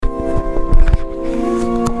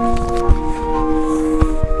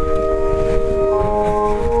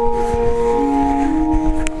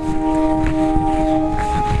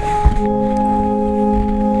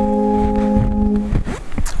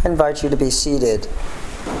invite you to be seated.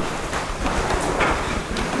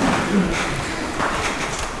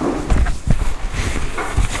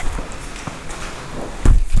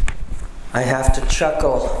 I have to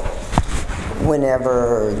chuckle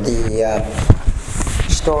whenever the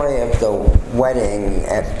story of the wedding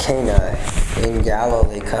at Cana in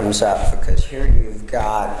Galilee comes up, because here you've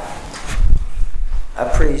got a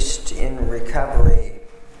priest in recovery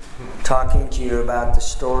talking to you about the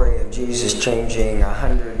story of Jesus changing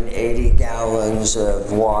 180 gallons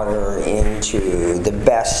of water into the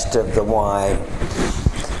best of the wine.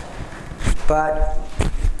 But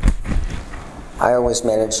I always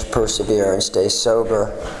manage to persevere and stay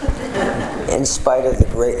sober in spite of the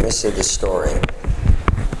greatness of the story.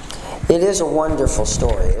 It is a wonderful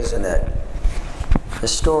story, isn't it? The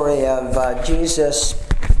story of Jesus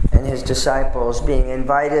and his disciples being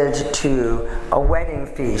invited to a wedding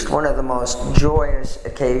feast, one of the most joyous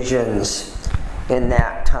occasions in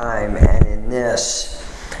that time and in this.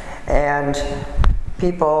 And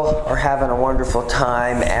people are having a wonderful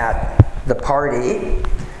time at the party.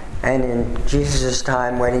 And in Jesus'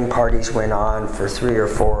 time, wedding parties went on for 3 or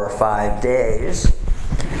 4 or 5 days,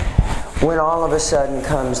 when all of a sudden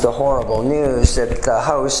comes the horrible news that the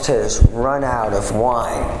host has run out of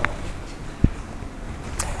wine.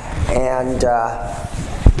 And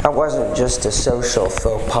that wasn't just a social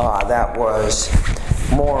faux pas. That was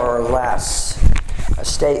more or less a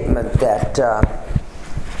statement that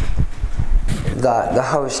the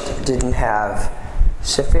host didn't have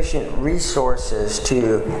sufficient resources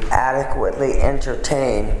to adequately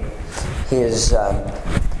entertain his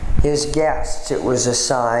guests. It was a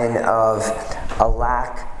sign of a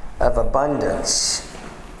lack of abundance.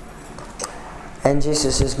 And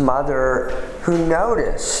Jesus' mother, who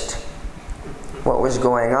noticed what was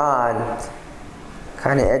going on,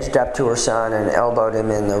 kind of edged up to her son and elbowed him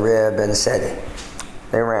in the rib and said,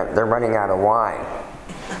 they're running out of wine.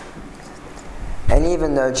 And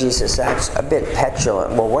even though Jesus acts a bit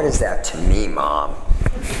petulant, well, what is that to me, Mom?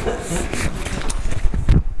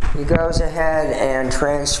 He goes ahead and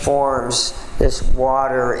transforms this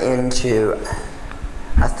water into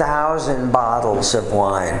 1,000 bottles of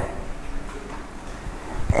wine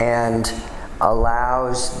and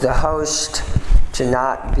allows the host to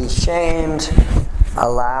not be shamed,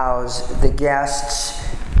 allows the guests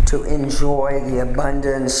to enjoy the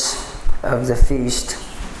abundance of the feast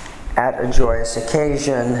at a joyous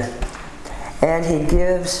occasion. And he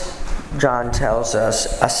gives, John tells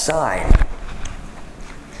us, a sign.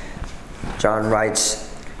 John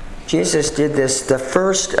writes, Jesus did this, the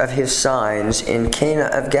first of his signs, in Cana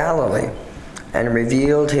of Galilee, and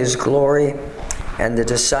revealed his glory, and the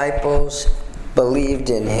disciples believed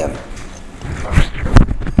in him.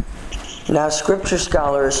 Now, Scripture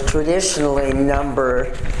scholars traditionally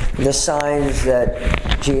number the signs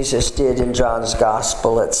that Jesus did in John's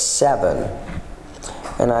Gospel at 7.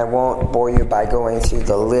 And I won't bore you by going through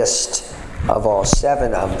the list of all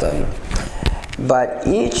 7 of them. But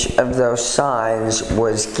each of those signs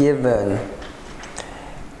was given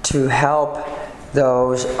to help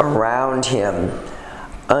those around him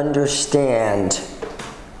understand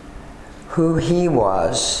who he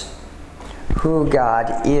was, who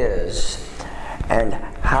God is, and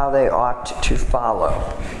how they ought to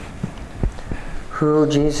follow. Who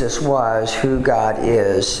Jesus was, who God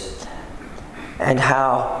is, and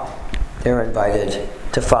how they're invited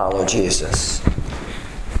to follow Jesus.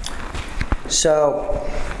 So,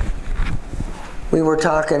 we were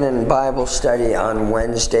talking in Bible study on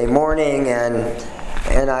Wednesday morning,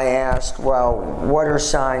 and I asked, well, what are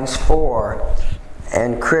signs for?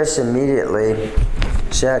 And Chris immediately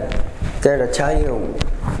said, they're to tell you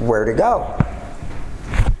where to go.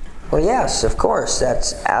 Well, yes, of course,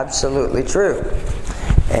 that's absolutely true.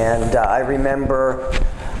 And I remember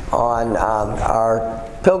on our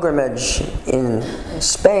pilgrimage in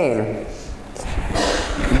Spain,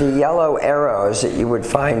 the yellow arrows that you would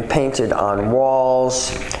find painted on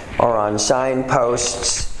walls or on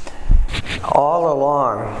signposts all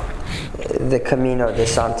along the Camino de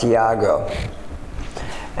Santiago.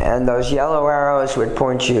 And those yellow arrows would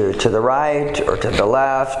point you to the right or to the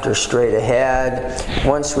left or straight ahead.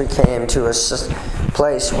 Once we came to a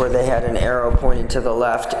place where they had an arrow pointing to the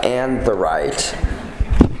left and the right.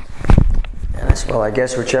 And I said, well, I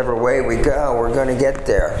guess whichever way we go, we're going to get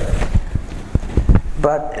there.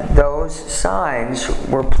 But those signs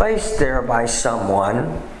were placed there by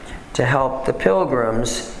someone to help the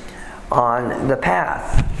pilgrims on the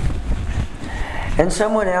path. And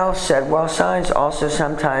someone else said, well, signs also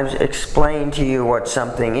sometimes explain to you what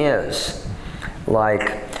something is.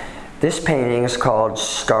 Like, this painting is called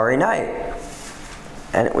Starry Night.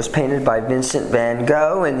 and it was painted by Vincent van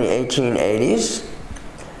Gogh in the 1880s.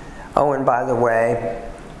 Oh, and by the way,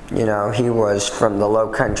 you know, he was from the Low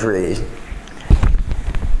Countries.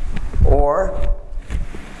 Or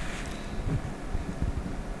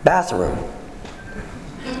bathroom.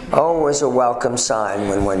 Always a welcome sign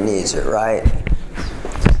when one needs it, right?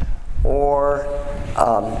 Or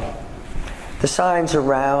the signs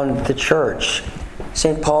around the church.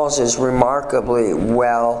 St. Paul's is remarkably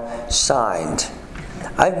well signed.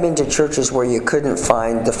 I've been to churches where you couldn't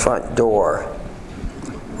find the front door,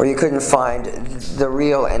 or you couldn't find the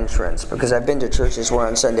real entrance, because I've been to churches where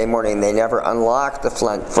on Sunday morning they never unlock the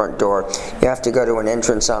front door. You have to go to an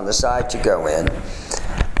entrance on the side to go in.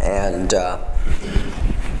 And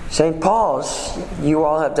St. Paul's, you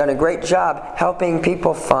all have done a great job helping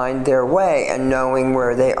people find their way and knowing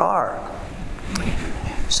where they are.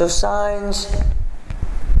 So signs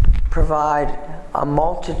provide a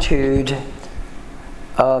multitude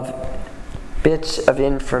of bits of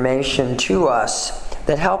information to us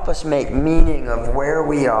that help us make meaning of where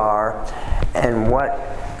we are and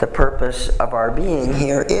what the purpose of our being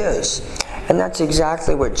here is. And that's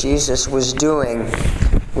exactly what Jesus was doing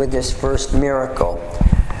with this first miracle.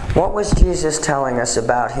 What was Jesus telling us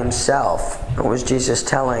about himself? What was Jesus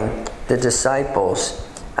telling the disciples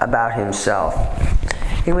about himself?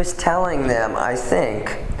 He was telling them, I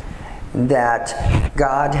think, that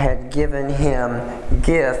God had given him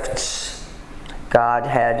gifts. God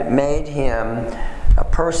had made him a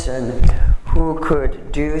person who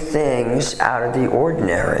could do things out of the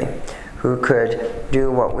ordinary, who could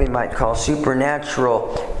do what we might call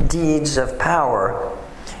supernatural deeds of power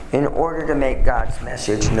in order to make God's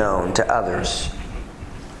message known to others.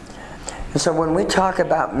 And so when we talk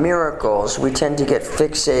about miracles, we tend to get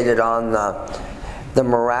fixated on the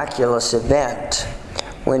miraculous event,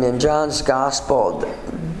 when in John's Gospel,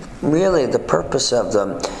 really the purpose of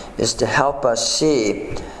them is to help us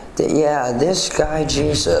see that, yeah, this guy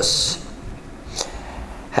Jesus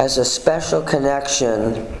has a special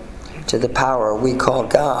connection to the power we call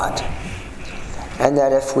God. And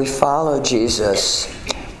that if we follow Jesus,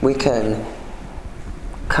 we can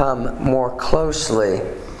come more closely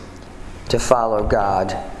to follow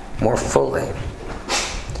God more fully.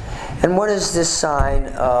 And what does this sign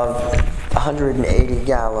of 180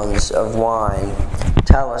 gallons of wine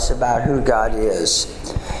tell us about who God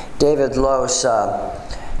is? David Lose,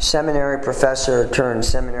 seminary professor turned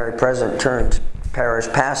seminary president turned parish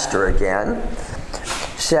pastor again,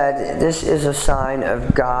 said this is a sign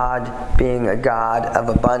of God being a God of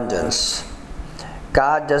abundance.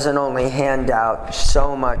 God doesn't only hand out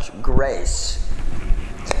so much grace,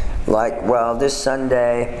 like, well, this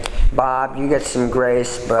Sunday, Bob, you get some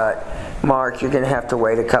grace, but Mark, you're going to have to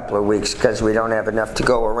wait a couple of weeks because we don't have enough to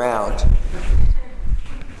go around.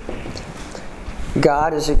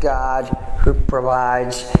 God is a God who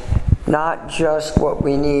provides not just what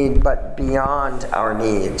we need, but beyond our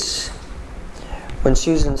needs. When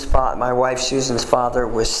my wife Susan's father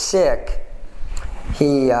was sick,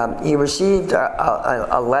 he received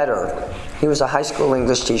a letter. He was a high school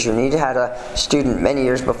English teacher, and he'd had a student many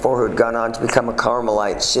years before who had gone on to become a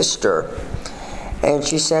Carmelite sister. And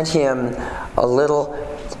she sent him a little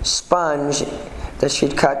sponge that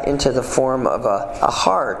she'd cut into the form of a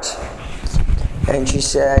heart. And she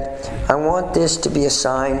said, I want this to be a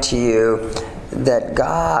sign to you that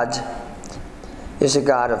God is a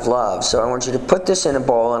God of love. So I want you to put this in a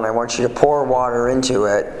bowl, and I want you to pour water into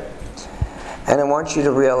it. And I want you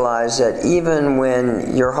to realize that even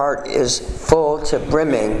when your heart is full to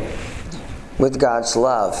brimming with God's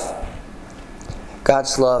love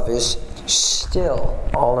is still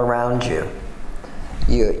all around you.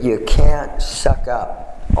 You can't suck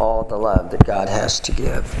up all the love that God has to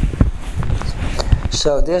give.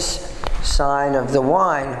 So this sign of the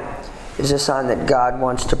wine is a sign that God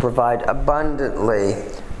wants to provide abundantly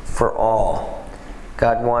for all.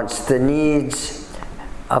 God wants the needs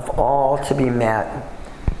of all to be met,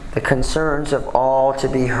 the concerns of all to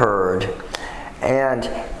be heard, and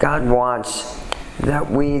God wants that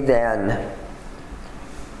we then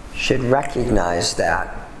should recognize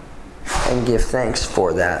that and give thanks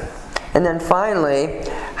for that. And then finally,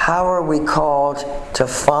 how are we called to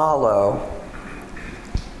follow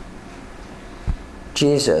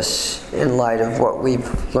Jesus in light of what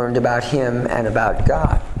we've learned about him and about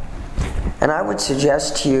God? And I would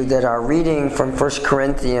suggest to you that our reading from 1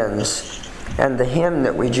 Corinthians and the hymn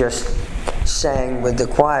that we just sang with the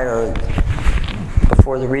choir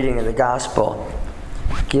before the reading of the gospel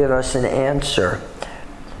give us an answer.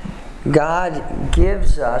 God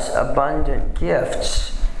gives us abundant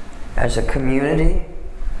gifts as a community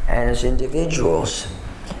and as individuals.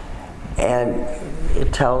 And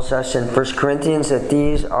it tells us in 1 Corinthians that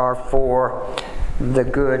these are for the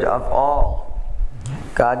good of all.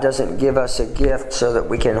 God doesn't give us a gift so that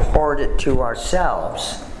we can hoard it to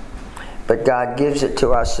ourselves, but God gives it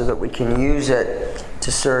to us so that we can use it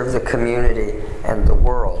to serve the community and the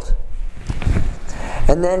world.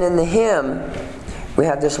 And then in the hymn, we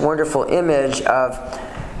have this wonderful image of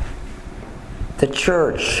the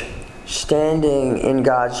church standing in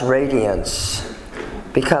God's radiance,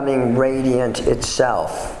 becoming radiant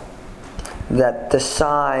itself. That the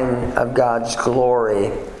sign of God's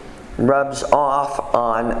glory rubs off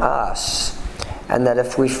on us. And that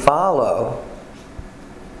if we follow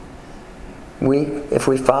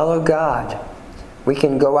God, we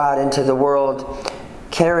can go out into the world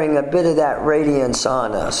carrying a bit of that radiance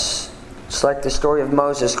on us. It's like the story of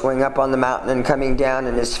Moses going up on the mountain and coming down,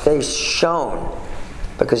 and his face shone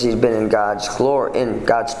because he'd been in God's glory, in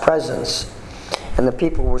God's presence. And the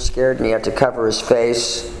people were scared, and he had to cover his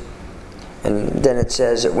face. And then it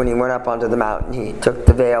says that when he went up onto the mountain, he took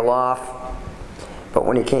the veil off. But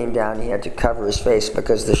when he came down, he had to cover his face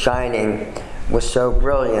because the shining was so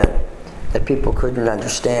brilliant that people couldn't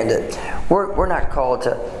understand it. We're not called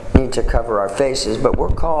to need to cover our faces, but we're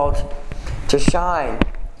called to shine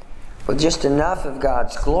with just enough of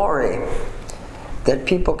God's glory that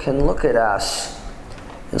people can look at us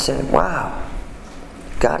and say, wow,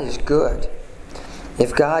 God is good.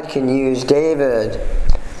 If God can use David,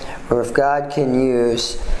 or if God can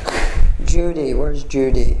use Judy, where's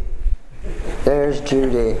Judy? There's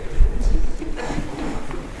Judy.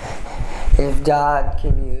 If God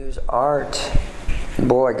can use Art,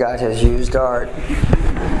 boy, God has used Art.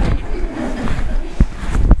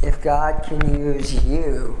 If God can use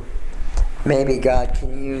you, maybe God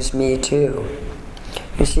can use me too.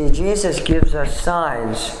 You see, Jesus gives us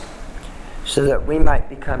signs so that we might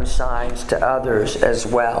become signs to others as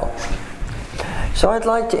well. So I'd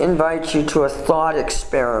like to invite you to a thought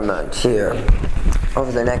experiment here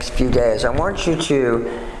over the next few days. I want you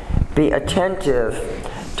to be attentive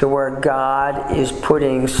to where God is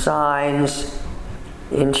putting signs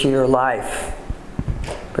into your life.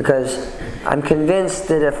 Because I'm convinced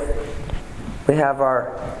that if we have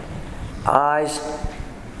our eyes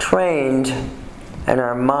trained and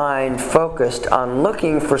our mind focused on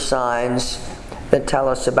looking for signs that tell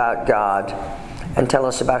us about God and tell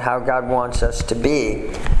us about how God wants us to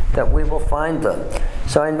be, that we will find them.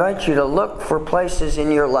 So I invite you to look for places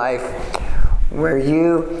in your life where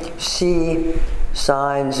you see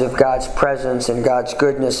signs of God's presence and God's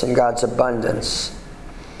goodness and God's abundance.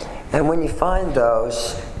 And when you find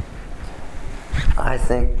those, I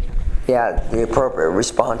think, the appropriate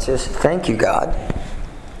response is, thank you, God.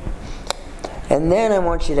 And then I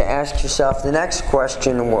want you to ask yourself the next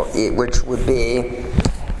question, which would be,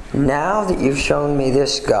 now that you've shown me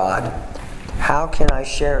this, God, how can I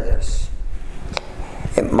share this?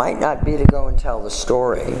 It might not be to go and tell the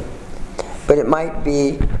story, but it might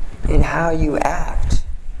be in how you act.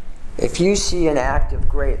 If you see an act of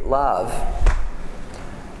great love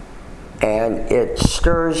and it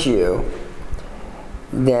stirs you,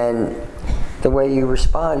 then the way you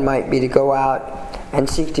respond might be to go out and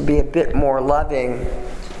seek to be a bit more loving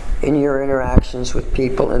in your interactions with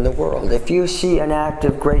people in the world. If you see an act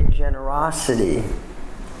of great generosity,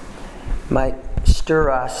 it might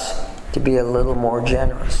stir us to be a little more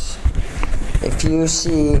generous. If you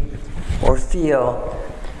see or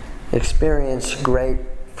experience great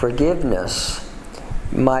forgiveness,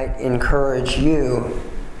 might encourage you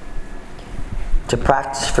to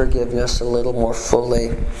practice forgiveness a little more fully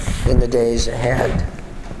in the days ahead.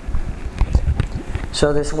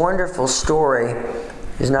 So this wonderful story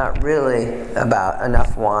is not really about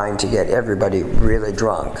enough wine to get everybody really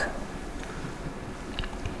drunk.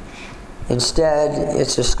 Instead,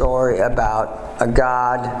 it's a story about a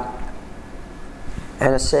God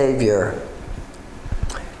and a Savior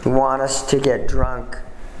who want us to get drunk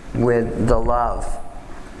with the love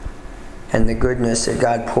and the goodness that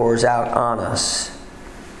God pours out on us.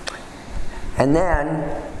 And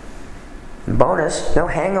then, bonus, no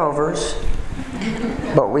hangovers,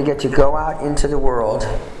 but we get to go out into the world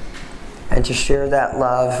and to share that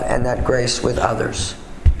love and that grace with others.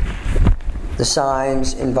 The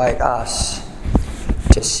signs invite us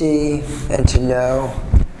to see and to know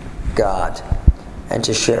God and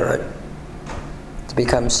to share it, to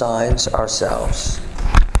become signs ourselves.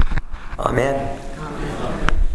 Amen.